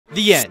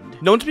The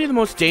end. Known to be the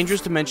most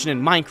dangerous dimension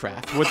in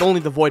Minecraft, with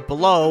only the void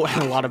below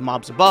and a lot of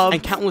mobs above,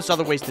 and countless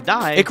other ways to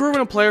die, it grew in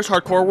a player's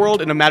hardcore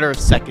world in a matter of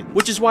seconds,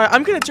 which is why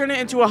I'm gonna turn it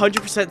into a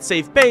 100%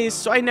 safe base,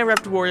 so I never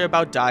have to worry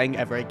about dying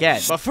ever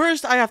again. But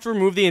first, I have to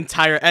remove the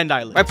entire end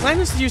island. My plan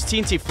is to use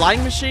TNT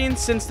flying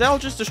machines, since they'll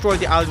just destroy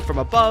the island from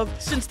above,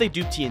 since they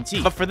do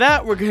TNT. But for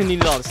that, we're gonna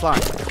need a lot of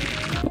slime.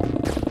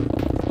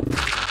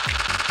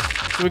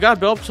 So we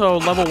got built to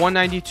level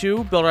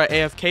 192, build our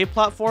AFK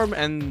platform,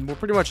 and we're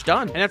pretty much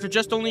done. And after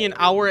just only an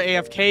hour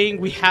AFKing,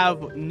 we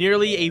have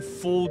nearly a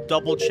full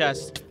double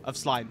chest of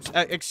slimes.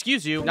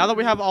 Excuse you. Now that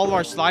we have all of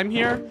our slime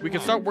here, we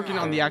can start working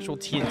on the actual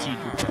TNT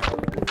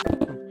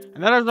duper.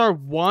 And that is our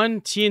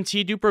one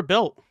TNT duper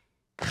built.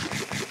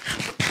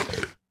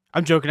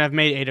 I'm joking, I've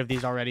made 8 of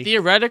these already.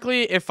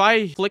 Theoretically, if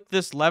I flick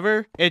this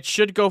lever, it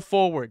should go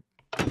forward.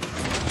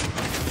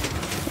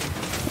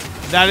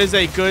 That is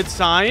a good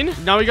sign.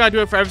 Now we gotta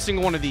do it for every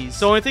single one of these.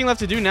 So the only thing left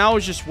to do now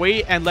is just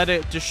wait and let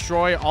it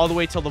destroy all the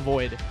way till the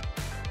void.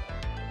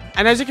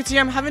 And as you can see,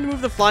 I'm having to move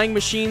the flying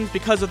machines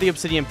because of the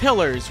obsidian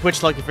pillars,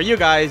 which lucky for you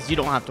guys, you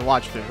don't have to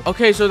watch through.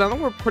 Okay, so now that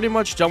we're pretty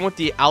much done with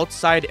the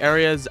outside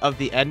areas of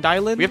the end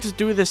island, we have to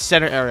do this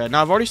center area.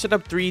 Now I've already set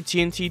up 3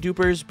 TNT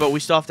dupers, but we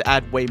still have to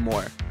add way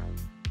more.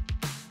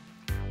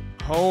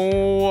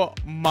 Oh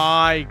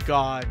my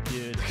god,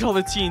 dude. Look at all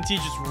the TNT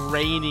just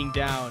raining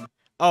down.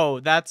 Oh,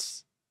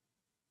 that's...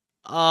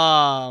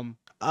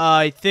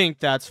 I think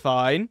that's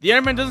fine. The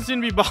Enderman doesn't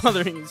seem to be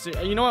bothering. So,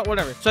 you know what?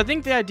 Whatever. So I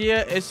think the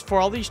idea is for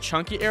all these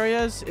chunky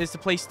areas is to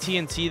place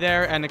TNT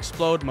there and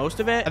explode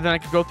most of it. And then I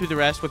could go through the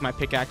rest with my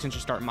pickaxe and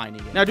just start mining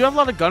it. Now, I do have a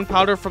lot of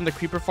gunpowder from the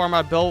creeper farm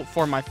I built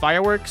for my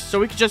fireworks. So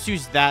we could just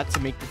use that to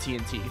make the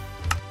TNT.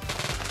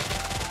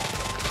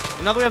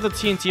 And now that we have the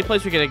TNT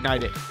place, we can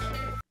ignite it.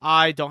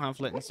 I don't have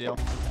flint and steel.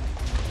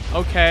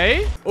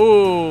 Okay.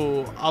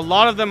 Ooh, a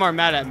lot of them are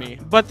mad at me.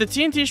 But the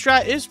TNT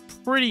strat is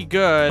pretty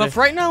good. But for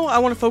right now, I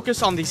want to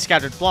focus on these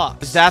scattered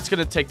blocks. That's going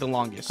to take the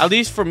longest. At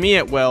least for me,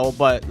 it will.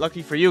 But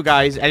lucky for you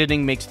guys,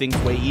 editing makes things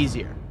way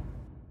easier.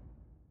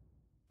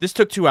 This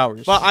took 2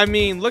 hours. But I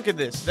mean, look at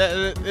this.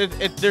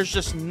 There's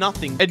just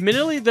nothing.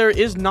 Admittedly, there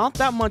is not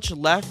that much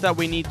left that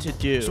we need to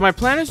do. So my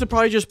plan is to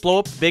probably just blow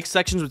up big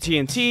sections with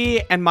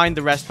TNT and mine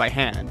the rest by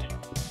hand.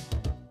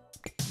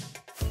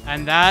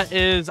 And that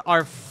is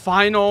our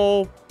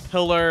final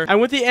pillar. And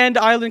with the end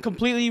island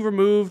completely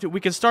removed, we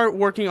can start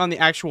working on the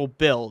actual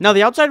build. Now,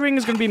 the outside ring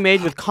is going to be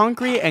made with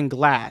concrete and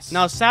glass.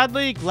 Now,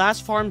 sadly, glass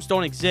farms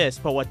don't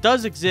exist, but what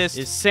does exist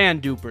is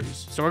sand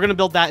dupers. So we're going to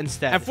build that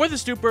instead. And for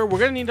this duper, we're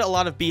going to need a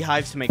lot of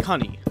beehives to make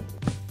honey.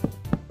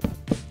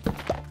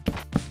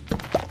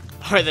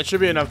 Alright, that should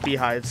be enough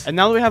beehives. And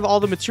now that we have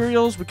all the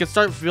materials, we can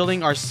start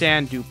building our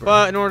sand duper.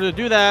 But in order to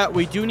do that,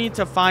 we do need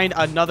to find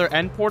another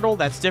end portal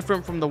that's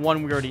different from the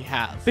one we already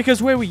have. Because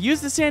the way we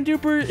use the sand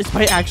duper is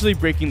by actually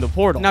breaking the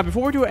portal. Now,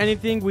 before we do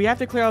anything, we have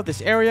to clear out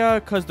this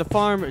area because the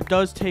farm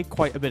does take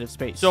quite a bit of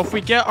space. So if we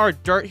get our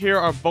dirt here,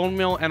 our bone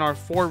meal, and our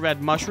 4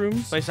 red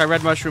mushrooms, place our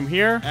red mushroom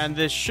here, and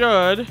this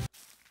should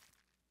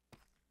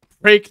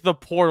break the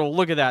portal.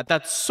 Look at that.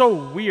 That's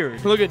so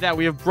weird. Look at that.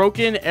 We have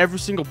broken every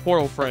single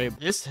portal frame.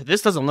 This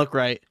doesn't look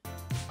right.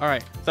 All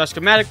right, with our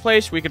schematic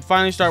place, we can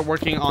finally start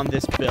working on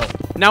this build.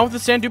 Now with the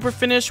sand duper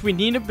finished, we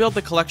need to build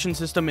the collection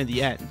system in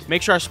the end.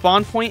 Make sure our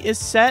spawn point is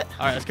set.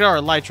 All right, let's get our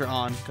elytra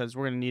on because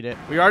we're gonna need it.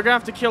 We are gonna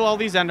have to kill all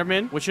these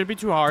endermen, which shouldn't be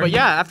too hard. But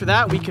yeah, after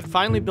that, we can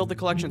finally build the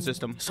collection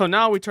system. So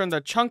now we turn the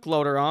chunk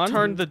loader on,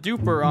 turn the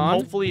duper on.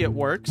 Hopefully it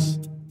works.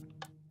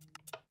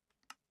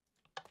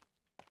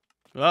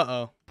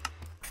 Uh-oh.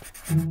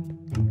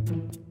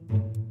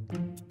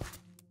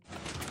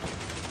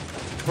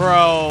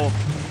 Bro.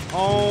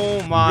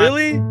 Oh my.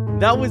 Really?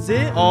 That was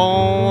it?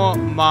 Oh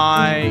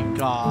my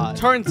god.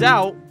 Turns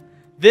out,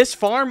 this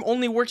farm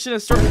only works in a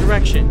certain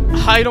direction.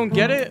 I don't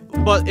get it,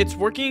 but it's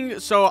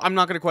working, so I'm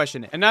not gonna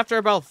question it. And after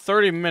about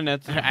 30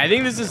 minutes, I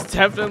think this is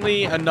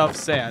definitely enough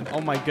sand. Oh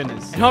my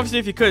goodness. And obviously,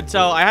 if you could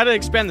tell, I had to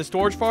expand the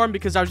storage farm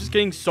because I was just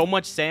getting so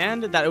much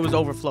sand that it was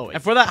overflowing.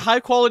 And for that high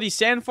quality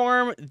sand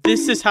farm,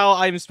 this is how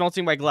I'm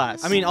smelting my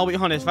glass. I mean, I'll be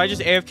honest, if I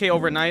just AFK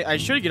overnight, I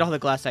should get all the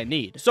glass I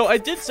need. So I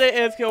did say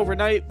AFK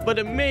overnight, but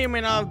it may or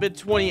may not have been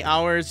 20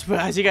 hours. But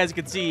as you guys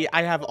can see,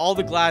 I have all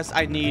the glass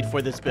I need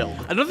for this build.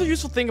 Another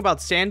useful thing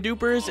about sand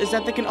dupers is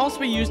that they can also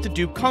be used to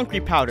dupe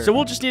concrete powder. So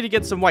we'll just need to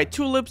get some white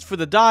tulips for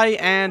the dye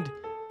and...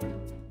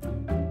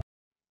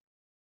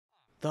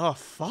 The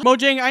fuck?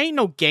 Mojang, I ain't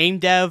no game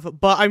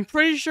dev, but I'm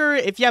pretty sure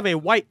if you have a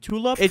white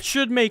tulip, it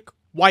should make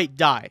white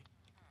dye.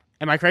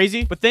 Am I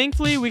crazy? But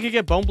thankfully, we could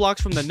get bone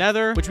blocks from the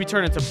nether, which we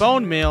turn into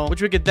bone meal,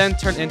 which we could then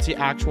turn into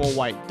actual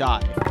white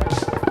dye.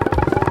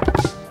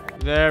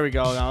 There we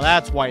go. Now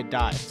that's white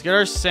dye. Let's get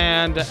our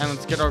sand and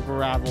let's get our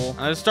gravel.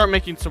 And let's start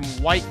making some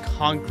white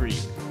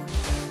concrete.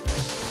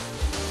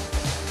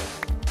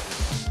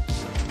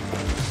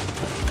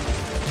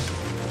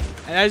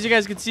 And as you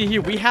guys can see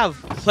here, we have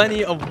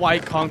plenty of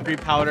white concrete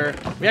powder.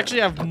 We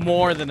actually have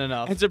more than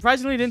enough. And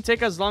surprisingly, it didn't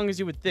take as long as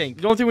you would think.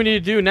 The only thing we need to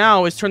do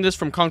now is turn this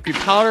from concrete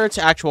powder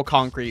to actual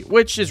concrete,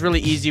 which is really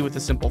easy with a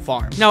simple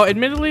farm. Now,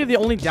 admittedly, the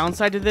only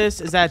downside to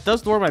this is that it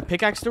does lower my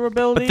pickaxe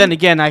durability. But then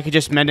again, I could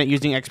just mend it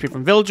using XP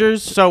from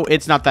villagers, so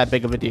it's not that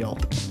big of a deal.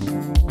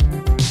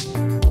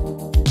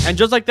 And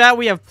just like that,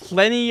 we have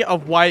plenty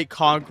of white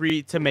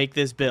concrete to make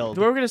this build.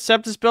 The way we're going to set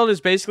up this build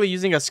is basically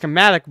using a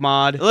schematic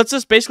mod. It lets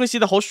us basically see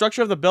the whole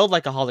structure of the build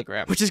like a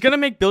hologram, which is going to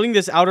make building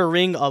this outer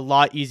ring a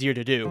lot easier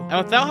to do.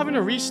 And without having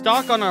to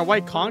restock on our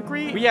white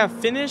concrete, we have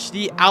finished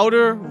the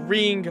outer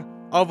ring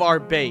of our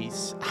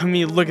base. I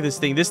mean, look at this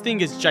thing. This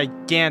thing is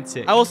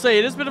gigantic. I will say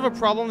it is a bit of a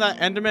problem that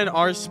Endermen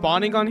are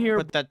spawning on here,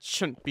 but that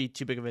shouldn't be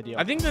too big of a deal.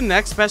 I think the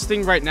next best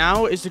thing right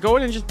now is to go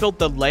in and just build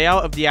the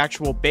layout of the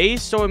actual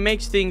base so it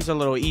makes things a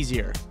little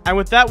easier. And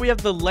with that, we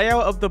have the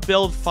layout of the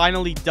build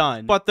finally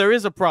done. But there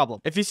is a problem.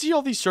 If you see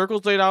all these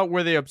circles laid out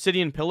where the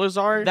obsidian pillars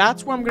are,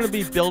 that's where I'm going to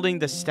be building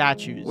the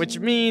statues, which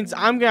means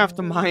I'm going to have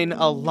to mine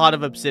a lot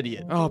of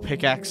obsidian. Oh,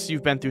 pickaxe,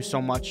 you've been through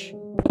so much.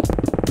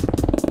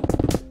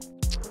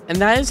 And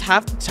that is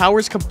half the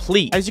towers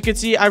complete. As you can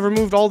see, I've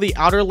removed all the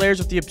outer layers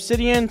of the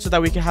obsidian so that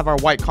we can have our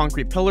white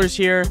concrete pillars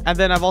here. And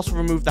then I've also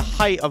removed the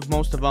height of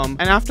most of them.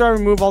 And after I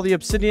remove all the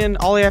obsidian,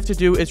 all I have to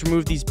do is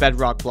remove these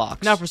bedrock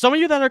blocks. Now, for some of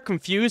you that are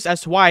confused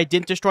as to why I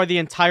didn't destroy the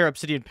entire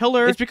obsidian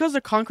pillar, it's because the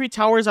concrete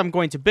towers I'm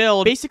going to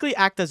build basically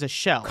act as a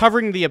shell,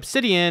 covering the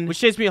obsidian, which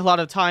saves me a lot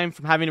of time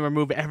from having to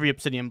remove every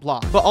obsidian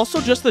block. But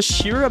also just the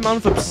sheer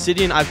amount of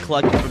obsidian I've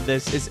collected from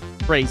this is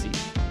crazy.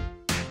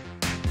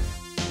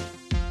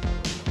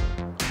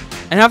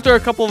 And after a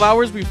couple of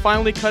hours, we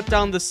finally cut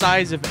down the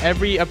size of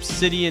every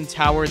obsidian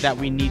tower that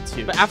we need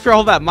to. But after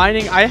all that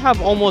mining, I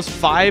have almost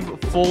 5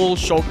 full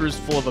shulkers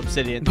full of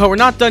obsidian. But we're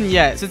not done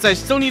yet, since I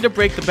still need to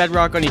break the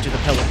bedrock on each of the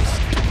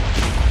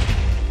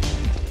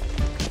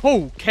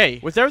pillars. Okay,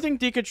 with everything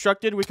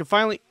deconstructed, we can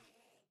finally...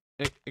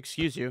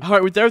 Excuse you.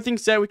 Alright, with everything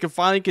set, we can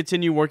finally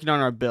continue working on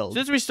our build.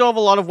 Since we still have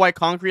a lot of white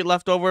concrete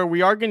left over,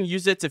 we are going to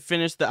use it to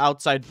finish the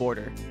outside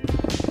border.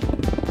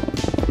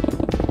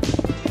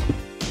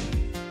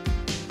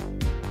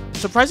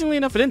 Surprisingly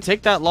enough, it didn't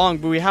take that long,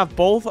 but we have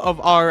both of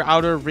our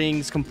outer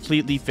rings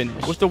completely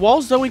finished. With the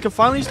walls, though, we can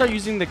finally start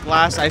using the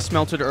glass I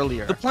smelted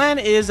earlier. The plan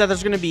is that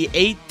there's going to be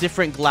 8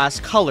 different glass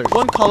colors,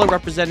 one color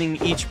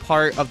representing each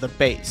part of the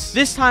base.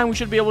 This time, we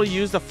should be able to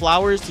use the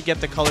flowers to get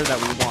the color that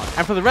we want.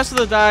 And for the rest of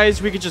the dyes,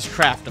 we could just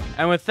craft them.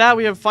 And with that,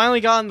 we have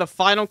finally gotten the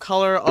final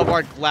color of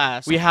our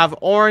glass. We have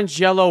orange,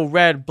 yellow,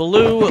 red,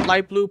 blue,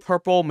 light blue,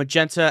 purple,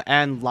 magenta,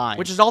 and lime,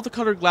 which is all the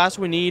colored glass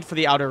we need for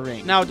the outer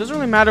ring. Now, it doesn't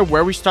really matter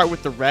where we start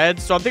with the red,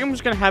 so I think I'm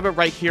just gonna have it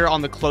right here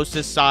on the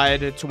closest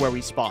side to where we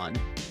spawn.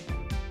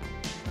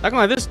 Not gonna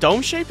lie, this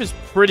dome shape is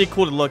pretty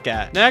cool to look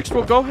at. Next,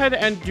 we'll go ahead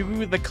and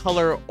do the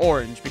color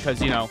orange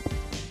because, you know,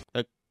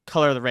 the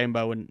color of the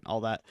rainbow and all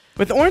that.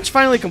 With orange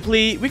finally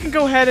complete, we can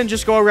go ahead and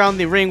just go around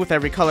the ring with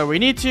every color we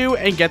need to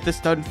and get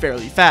this done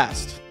fairly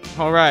fast.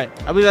 Alright,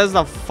 I believe that's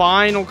the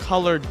final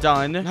color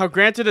done. Now,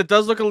 granted, it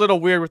does look a little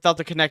weird without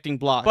the connecting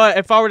block. But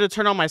if I were to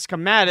turn on my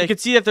schematic, you can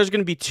see that there's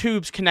going to be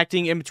tubes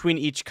connecting in between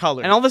each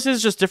color. And all this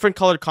is just different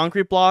colored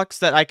concrete blocks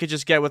that I could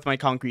just get with my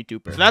concrete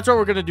duper. So that's what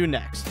we're going to do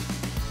next.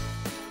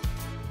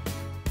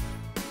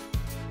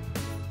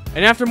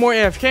 And after more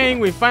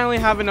AFKing, we finally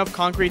have enough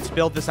concrete to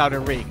build this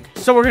outer ring.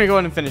 So we're going to go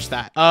ahead and finish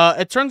that.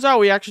 It turns out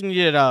we actually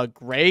needed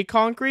gray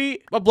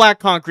concrete, but black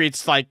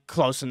concrete's like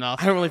close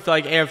enough. I don't really feel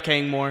like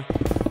AFKing more.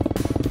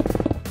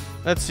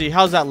 Let's see,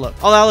 how's that look?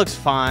 Oh, that looks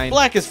fine.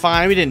 Black is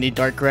fine, we didn't need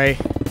dark gray.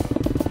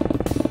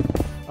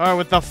 Alright,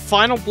 with the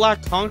final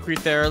black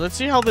concrete there, let's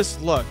see how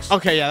this looks.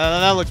 Okay, yeah,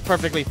 that looks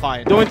perfectly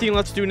fine. The only thing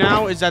let's do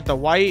now is add the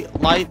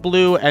white, light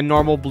blue, and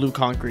normal blue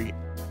concrete.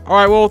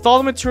 Alright, well, with all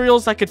the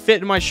materials that could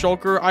fit in my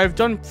shulker, I've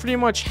done pretty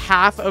much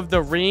half of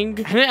the ring.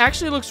 And it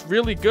actually looks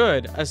really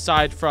good,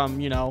 aside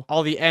from, you know,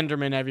 all the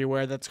endermen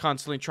everywhere that's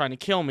constantly trying to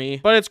kill me.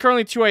 But it's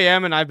currently 2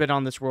 a.m. and I've been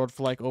on this world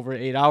for like over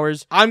 8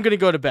 hours. I'm gonna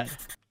go to bed.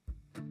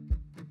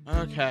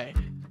 Okay,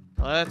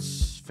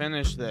 let's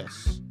finish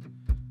this.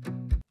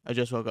 I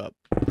just woke up.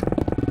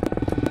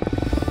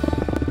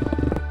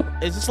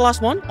 Is this the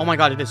last one? Oh my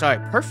god, it is. All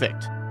right,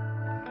 perfect.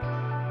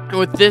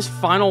 With this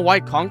final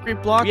white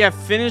concrete block, we have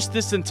finished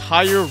this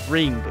entire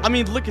ring. I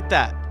mean, look at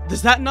that.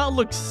 Does that not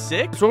look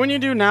sick? So what we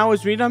need to do now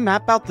is we need to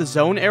map out the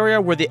zone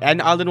area where the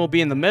end island will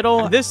be in the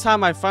middle. And this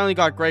time, I finally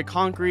got gray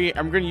concrete.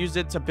 I'm going to use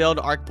it to build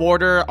our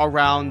border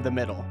around the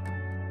middle.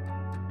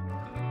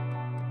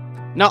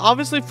 Now,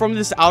 obviously, from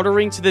this outer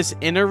ring to this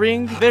inner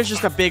ring, there's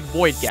just a big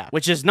void gap,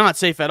 which is not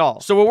safe at all.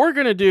 So what we're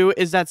going to do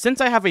is that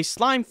since I have a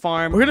slime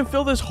farm, we're going to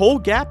fill this whole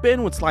gap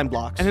in with slime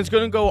blocks, and it's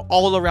going to go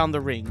all around the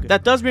ring.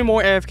 That does mean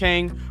more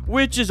AFKing,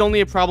 which is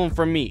only a problem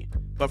for me.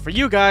 But for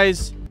you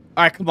guys...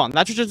 Alright, come on.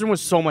 That tradition was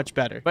so much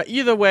better. But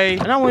either way,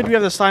 not only do we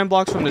have the slime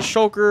blocks from the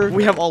shulker,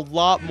 we have a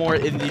lot more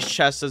in these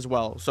chests as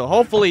well. So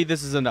hopefully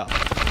this is enough.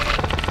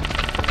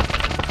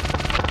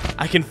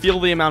 I can feel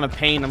the amount of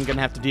pain I'm going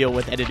to have to deal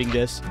with editing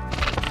this.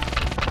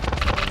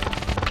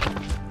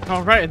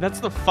 All right, and that's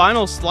the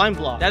final slime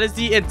block. That is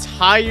the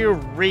entire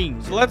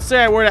ring. So let's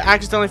say I were to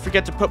accidentally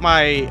forget to put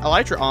my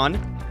elytra on.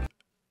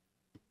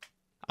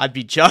 I'd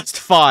be just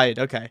fine.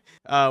 Okay.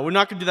 We're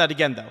not going to do that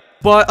again, though.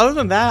 But other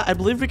than that, I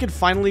believe we can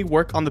finally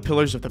work on the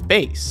pillars of the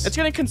base. It's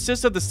going to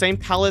consist of the same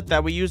palette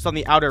that we used on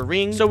the outer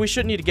ring, so we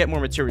shouldn't need to get more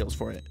materials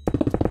for it.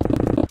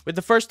 With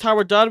the first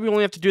tower done, we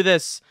only have to do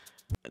this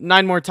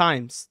 9 more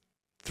times.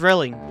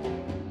 Thrilling.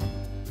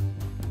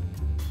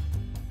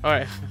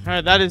 Alright,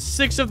 that is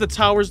 6 of the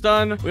towers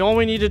done. All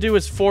we need to do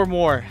is 4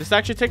 more. This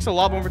actually takes a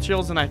lot more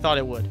materials than I thought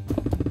it would.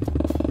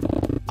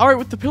 Alright,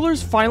 with the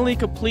pillars finally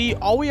complete,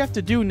 all we have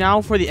to do now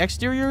for the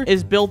exterior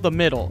is build the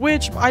middle,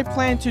 which I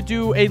plan to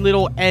do a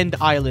little end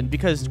island,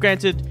 because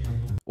granted,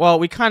 well,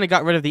 we kind of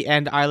got rid of the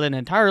end island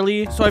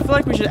entirely, so I feel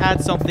like we should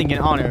add something in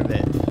honor of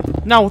it.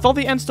 Now, with all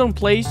the endstone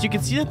placed, you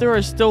can see that there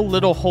are still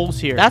little holes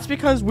here. That's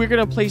because we're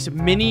going to place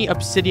mini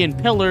obsidian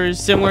pillars,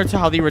 similar to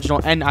how the original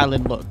end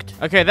island looked.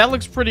 Okay, that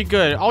looks pretty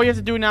good. All you have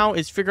to do now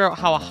is figure out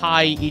how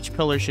high each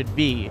pillar should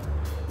be.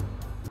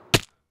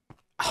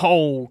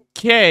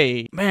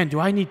 Okay. Man, do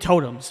I need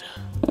totems.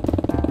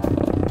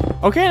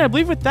 Okay, and I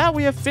believe with that,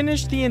 we have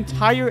finished the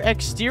entire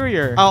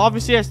exterior.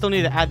 Obviously, I still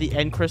need to add the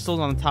end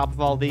crystals on the top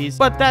of all these,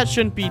 but that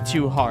shouldn't be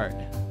too hard.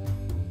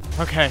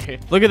 Okay,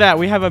 look at that.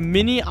 We have a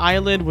mini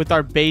island with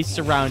our base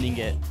surrounding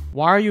it.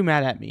 Why are you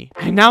mad at me?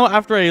 And now,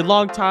 after a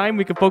long time,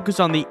 we can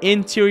focus on the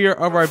interior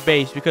of our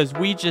base because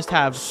we just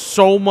have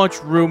so much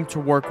room to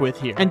work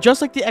with here. And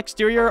just like the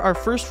exterior, our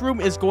first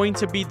room is going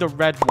to be the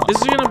red one.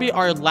 This is going to be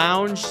our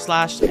lounge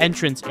 /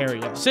 entrance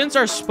area. Since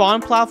our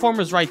spawn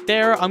platform is right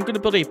there, I'm going to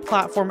build a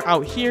platform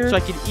out here so I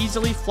can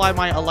easily fly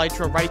my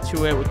elytra right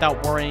to it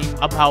without worrying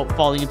about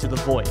falling into the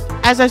void.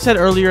 As I said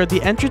earlier,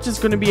 the entrance is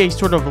going to be a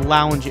sort of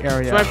lounge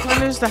area. So my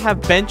plan is to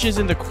have benches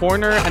in the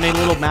corner and a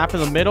little map in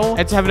the middle,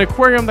 and to have an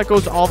aquarium that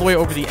goes all the way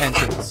over the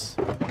entrance.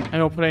 And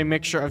we'll put a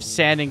mixture of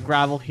sand and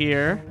gravel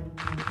here.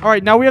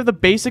 Alright, now we have the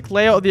basic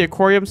layout of the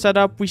aquarium set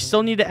up. We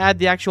still need to add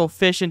the actual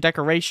fish and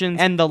decorations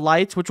and the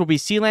lights, which will be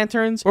sea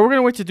lanterns. But we're going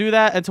to wait to do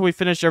that until we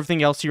finish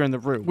everything else here in the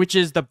room, which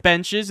is the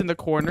benches in the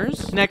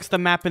corners. Next, the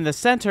map in the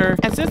center.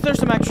 And since there's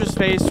some extra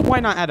space, why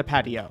not add a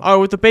patio?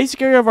 Alright, with the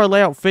basic area of our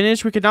layout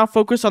finished, we can now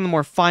focus on the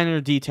more finer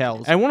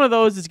details. And one of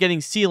those is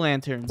getting sea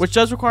lanterns, which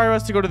does require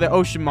us to go to the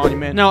ocean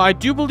monument. Now, I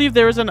do believe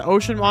there is an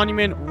ocean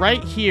monument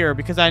right here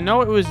because I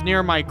know it was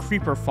near my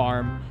creeper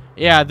farm.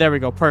 Yeah, there we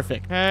go.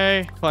 Perfect.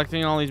 Okay,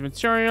 collecting all these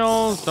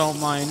materials.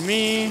 Don't mind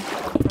me.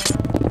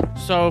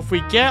 So if we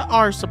get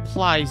our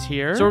supplies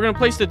here, so we're going to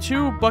place the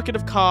 2 bucket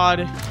of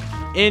cod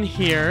in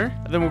here.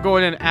 And then we'll go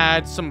in and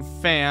add some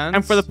fans.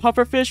 And for the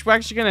pufferfish, we're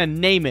actually going to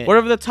name it.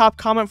 Whatever the top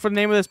comment for the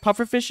name of this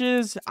pufferfish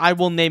is, I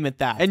will name it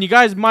that. And you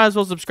guys might as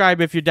well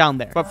subscribe if you're down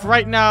there. But for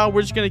right now,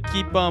 we're just going to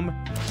keep them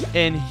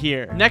in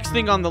here. Next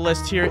thing on the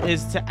list here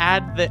is to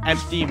add the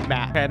empty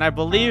map. Okay, and I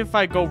believe if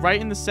I go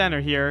right in the center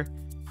here,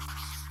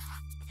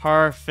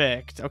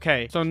 perfect.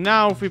 Okay, so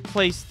now if we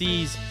place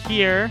these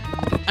here,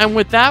 and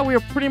with that, we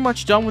are pretty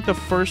much done with the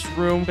first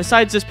room.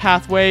 Besides this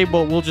pathway,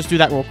 but we'll just do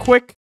that real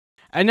quick.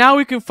 And now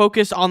we can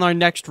focus on our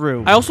next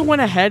room. I also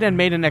went ahead and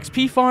made an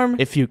XP farm,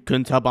 if you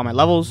couldn't tell by my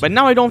levels. But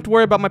now I don't have to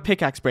worry about my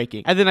pickaxe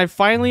breaking. And then I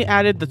finally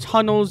added the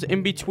tunnels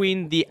in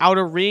between the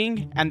outer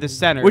ring and the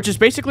center, which is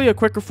basically a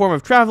quicker form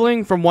of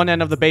traveling from one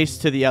end of the base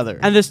to the other.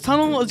 And this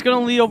tunnel is going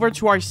to lead over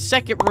to our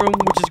second room,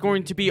 which is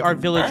going to be our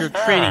villager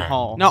trading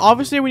hall. Now,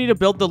 obviously, we need to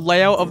build the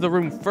layout of the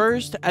room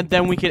first, and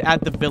then we can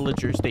add the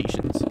villager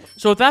stations.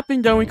 So with that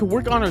being done, we can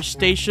work on our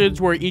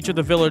stations where each of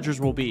the villagers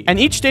will be. And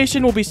each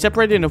station will be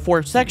separated into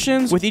 4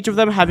 sections, with each of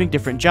them having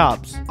different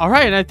jobs. All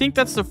right, and I think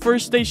that's the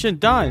first station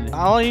done.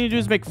 All I need to do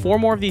is make 4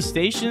 more of these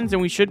stations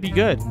and we should be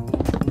good.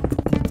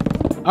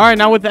 All right,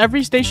 now with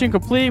every station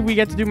complete, we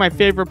get to do my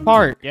favorite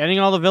part, getting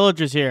all the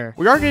villagers here.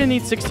 We are going to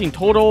need 16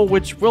 total,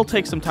 which will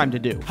take some time to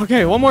do.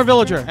 Okay, 1 more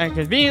villager. And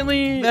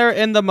conveniently, they're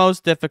in the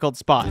most difficult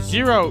spot.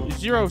 0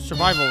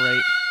 survival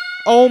rate.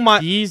 Oh my,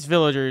 these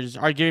villagers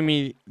are giving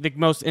me the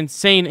most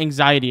insane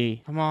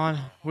anxiety. Come on.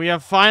 We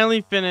have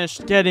finally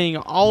finished getting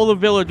all the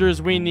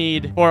villagers we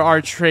need for our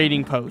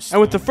trading post.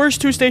 And with the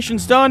first 2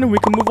 stations done, we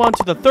can move on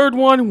to the third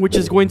one, which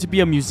is going to be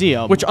a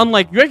museum, which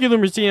unlike regular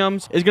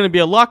museums, is going to be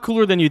a lot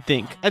cooler than you'd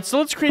think. And so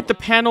let's create the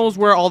panels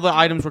where all the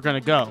items were going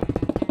to go.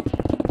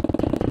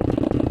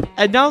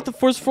 And now that the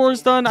first floor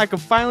is done, I can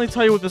finally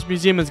tell you what this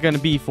museum is going to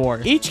be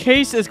for. Each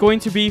case is going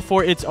to be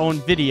for its own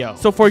video.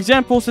 So for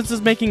example, since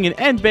it's making an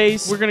end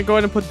base, we're going to go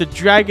ahead and put the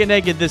dragon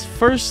egg in this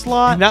first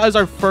slot. And that is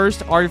our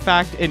first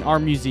artifact in our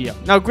museum.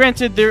 Now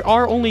granted, there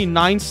are only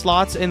 9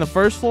 slots in the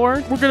first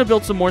floor. We're going to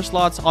build some more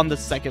slots on the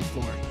second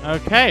floor.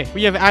 Okay,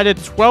 we have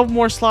added 12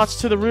 more slots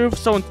to the roof.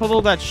 So in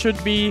total, that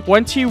should be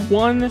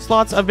 21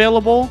 slots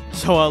available.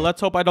 So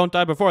let's hope I don't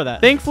die before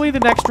that. Thankfully, the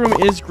next room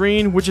is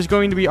green, which is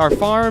going to be our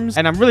farms.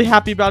 And I'm really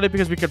happy about it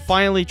because we could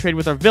finally trade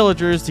with our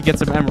villagers to get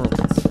some emeralds.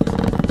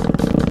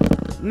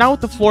 Now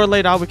with the floor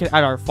laid out, we can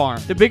add our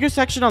farm. The bigger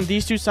section on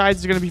these 2 sides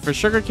is going to be for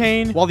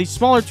sugarcane, while the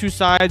smaller 2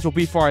 sides will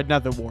be for our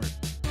nether wart.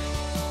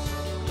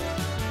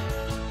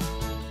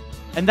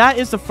 And that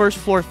is the first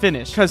floor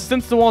finish. Because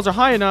since the walls are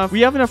high enough,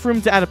 we have enough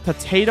room to add a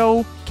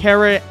potato,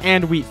 carrot,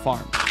 and wheat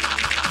farm.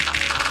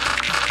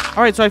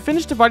 Alright, so I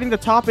finished dividing the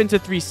top into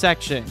 3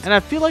 sections. And I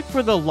feel like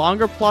for the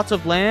longer plots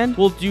of land,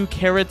 we'll do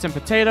carrots and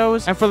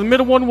potatoes. And for the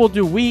middle one, we'll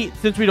do wheat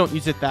since we don't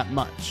use it that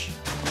much.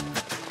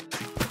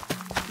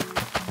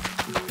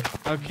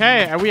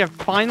 Okay, and we have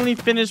finally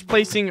finished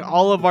placing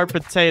all of our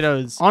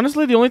potatoes.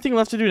 Honestly, the only thing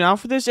left to do now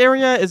for this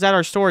area is add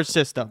our storage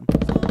system.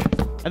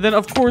 And then,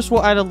 of course,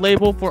 we'll add a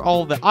label for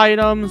all of the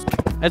items.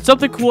 And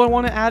something cool I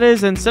want to add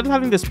is, instead of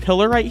having this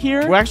pillar right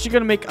here, we're actually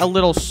going to make a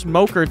little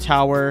smoker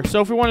tower. So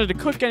if we wanted to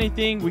cook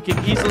anything, we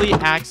can easily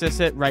access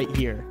it right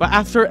here. But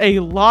after a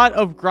lot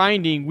of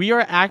grinding, we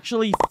are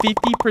actually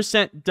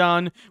 50%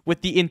 done with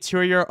the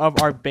interior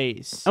of our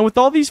base. And with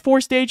all these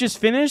 4 stages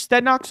finished,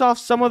 that knocks off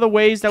some of the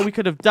ways that we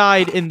could have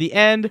died in the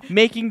end,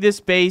 making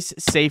this base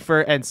safer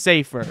and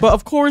safer. But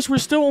of course, we're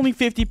still only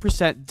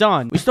 50%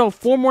 done. We still have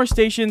 4 more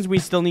stations we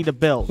still need to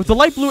build, with the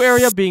light blue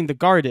area being the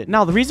garden.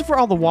 Now, the reason for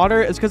all the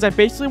water is because I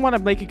basically want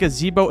to make a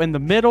gazebo in the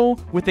middle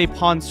with a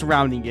pond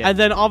surrounding it, and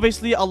then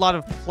obviously a lot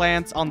of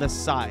plants on the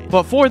side.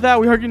 But for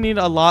that, we are going to need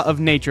a lot of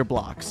nature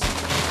blocks.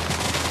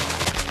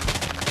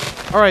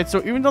 Alright,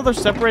 so even though they're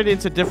separated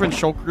into different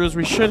shulkers,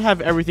 we should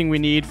have everything we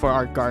need for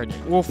our garden.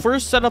 We'll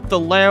first set up the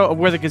layout of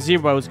where the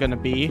gazebo is going to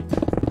be.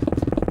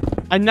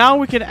 And now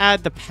we can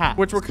add the path,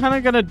 which we're kind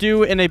of going to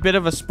do in a bit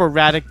of a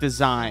sporadic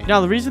design.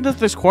 Now, the reason that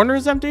this corner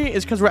is empty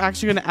is because we're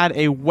actually going to add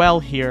a well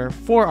here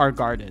for our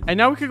garden. And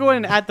now we can go ahead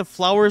and add the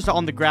flowers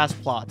on the grass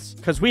plots,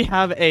 because we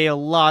have a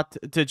lot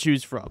to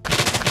choose from.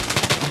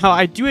 Now,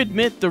 I do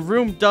admit the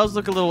room does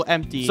look a little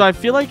empty, so I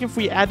feel like if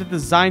we add a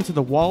design to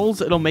the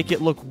walls, it'll make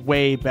it look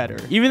way better.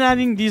 Even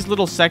adding these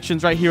little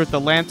sections right here with the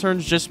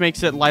lanterns just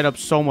makes it light up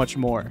so much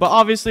more. But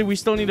obviously, we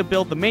still need to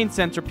build the main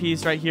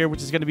centerpiece right here,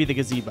 which is going to be the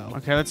gazebo.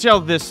 Okay, let's see how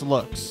this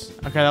looks.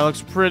 Okay, that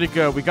looks pretty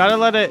good. We got to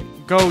let it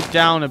go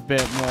down a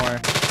bit more.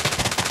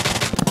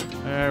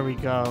 There we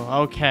go.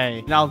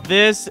 Okay, now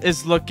this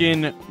is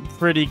looking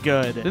pretty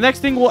good. The next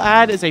thing we'll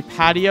add is a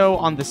patio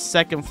on the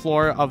 2nd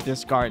floor of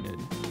this garden.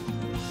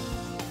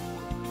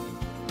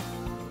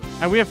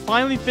 And we have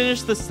finally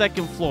finished the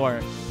 2nd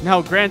floor. Now,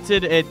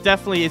 granted, it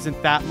definitely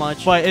isn't that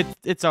much, but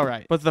it's all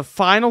right. But the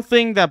final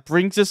thing that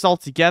brings this all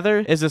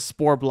together is a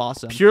spore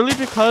blossom. Purely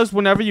because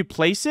whenever you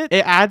place it,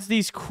 it adds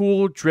these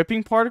cool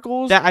dripping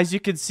particles that, as you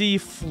can see,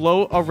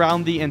 float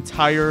around the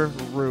entire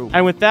room.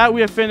 And with that,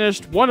 we have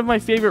finished one of my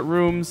favorite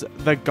rooms,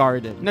 the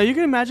garden. Now, you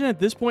can imagine at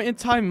this point in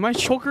time, my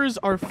shulkers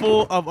are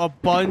full of a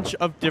bunch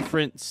of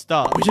different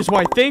stuff, which is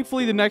why,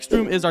 thankfully, the next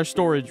room is our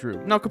storage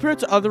room. Now, compared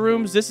to other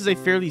rooms, this is a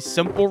fairly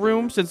simple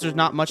room since there's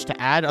not much to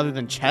add other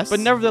than chests, but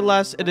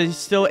nevertheless, it is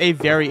still a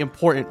very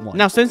important one.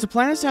 Now, since the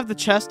plan is to have the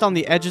chest on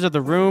the edges of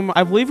the room,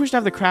 I believe we should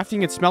have the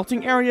crafting and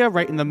smelting area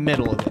right in the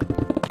middle of it.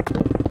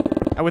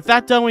 And with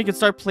that done, we can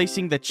start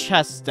placing the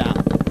chests down.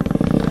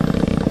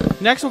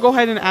 Next, we'll go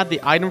ahead and add the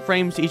item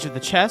frames to each of the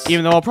chests,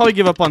 even though I'll probably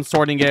give up on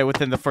sorting it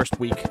within the first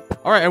week.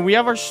 All right, and we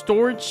have our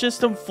storage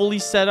system fully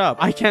set up.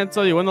 I can't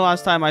tell you when the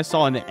last time I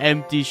saw an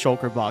empty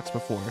shulker box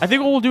before. I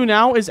think what we'll do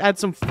now is add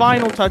some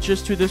final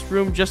touches to this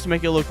room just to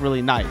make it look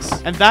really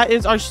nice. And that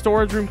is our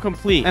storage room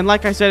complete. And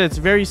like I said, it's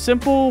very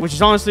simple, which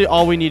is honestly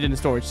all we need in a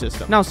storage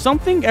system. Now,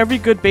 something every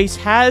good base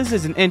has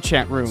is an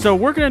enchant room. So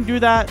we're going to do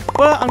that,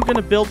 but I'm going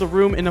to build the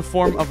room in the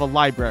form of a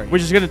library,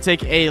 which is going to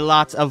take a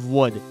lot of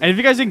wood. And if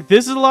you guys think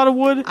this is a lot of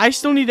wood, I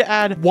still need to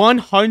add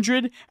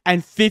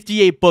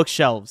 158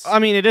 bookshelves. I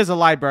mean, it is a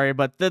library,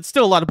 but that's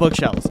still a lot of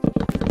bookshelves.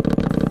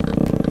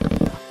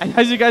 And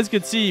as you guys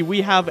can see,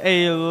 we have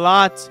a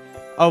lot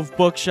of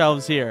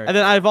bookshelves here. And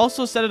then I've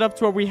also set it up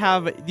to where we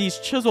have these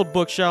chiseled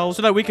bookshelves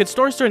so that we could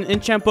store certain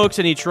enchant books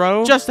in each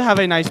row just to have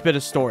a nice bit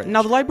of storage.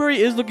 Now, the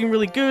library is looking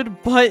really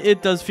good, but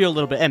it does feel a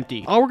little bit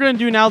empty. All we're going to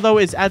do now, though,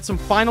 is add some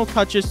final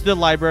touches to the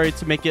library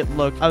to make it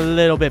look a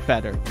little bit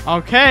better.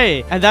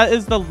 Okay, and that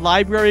is the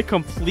library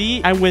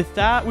complete. And with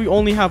that, we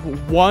only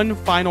have one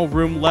final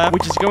room left,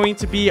 which is going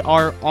to be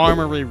our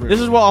armory room. This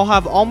is where I'll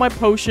have all my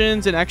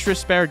potions and extra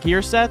spare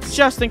gear sets,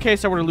 just in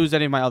case I were to lose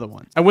any of my other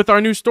ones. And with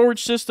our new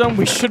storage system,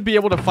 we should be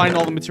able to find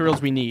all the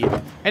materials we need.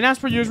 And as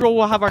per usual,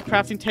 we'll have our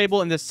crafting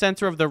table in the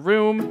center of the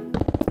room.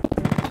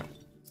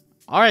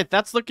 All right,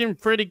 that's looking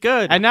pretty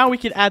good. And now we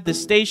can add the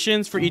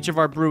stations for each of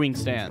our brewing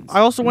stands. I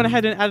also went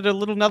ahead and added a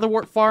little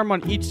netherwort farm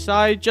on each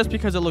side just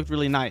because it looked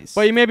really nice.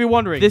 But you may be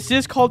wondering, this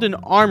is called an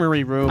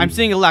armory room. I'm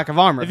seeing a lack of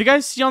armor. If you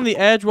guys see on the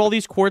edge where all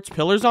these quartz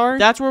pillars are,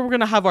 that's where we're going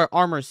to have our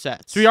armor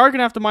set. So we are going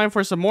to have to mine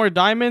for some more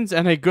diamonds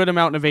and a good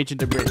amount of ancient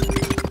debris.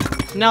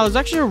 Now, there's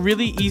actually a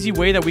really easy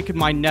way that we could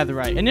mine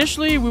netherite.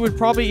 Initially, we would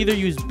probably either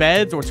use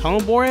beds or tunnel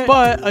bore it,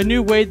 but a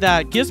new way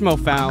that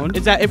Gizmo found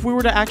is that if we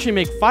were to actually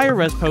make fire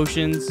res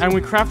potions and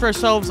we craft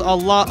ourselves a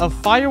lot of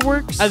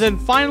fireworks and then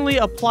finally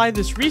apply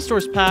this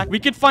resource pack, we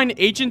could find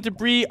ancient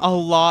debris a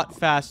lot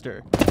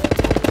faster.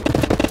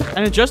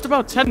 And in just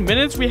about 10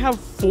 minutes, we have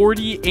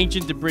 40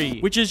 ancient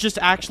debris, which is just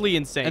actually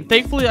insane. And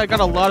thankfully, I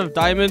got a lot of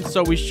diamonds,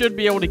 so we should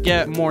be able to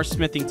get more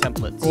smithing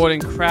templates. Go ahead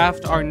and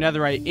craft our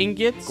netherite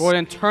ingots. Go ahead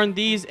and turn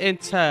these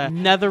into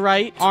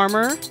netherite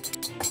armor.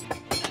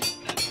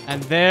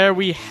 And there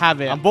we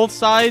have it. On both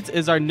sides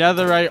is our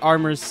netherite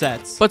armor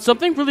sets. But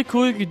something really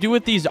cool you could do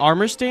with these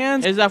armor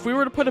stands is that if we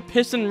were to put a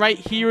piston right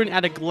here and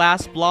add a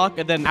glass block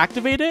and then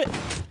activate it,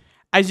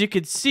 as you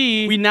can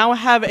see, we now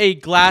have a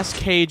glass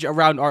cage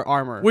around our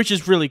armor, which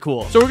is really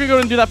cool. So we're gonna go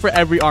and do that for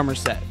every armor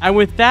set. And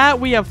with that,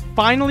 we have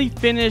finally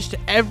finished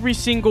every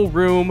single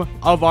room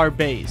of our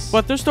base.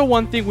 But there's still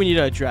one thing we need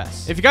to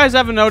address. If you guys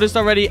haven't noticed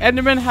already,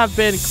 Endermen have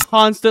been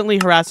constantly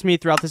harassing me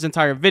throughout this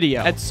entire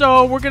video. And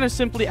so we're gonna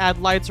simply add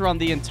lights around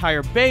the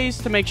entire base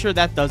to make sure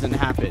that doesn't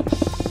happen.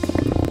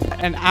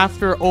 And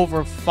after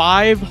over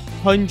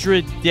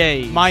 500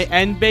 days, my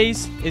end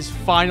base is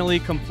finally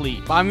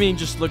complete. I mean,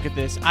 just look at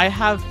this. I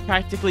have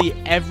practically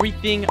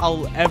everything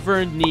I'll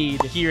ever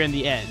need here in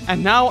the end.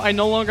 And now I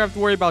no longer have to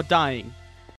worry about dying.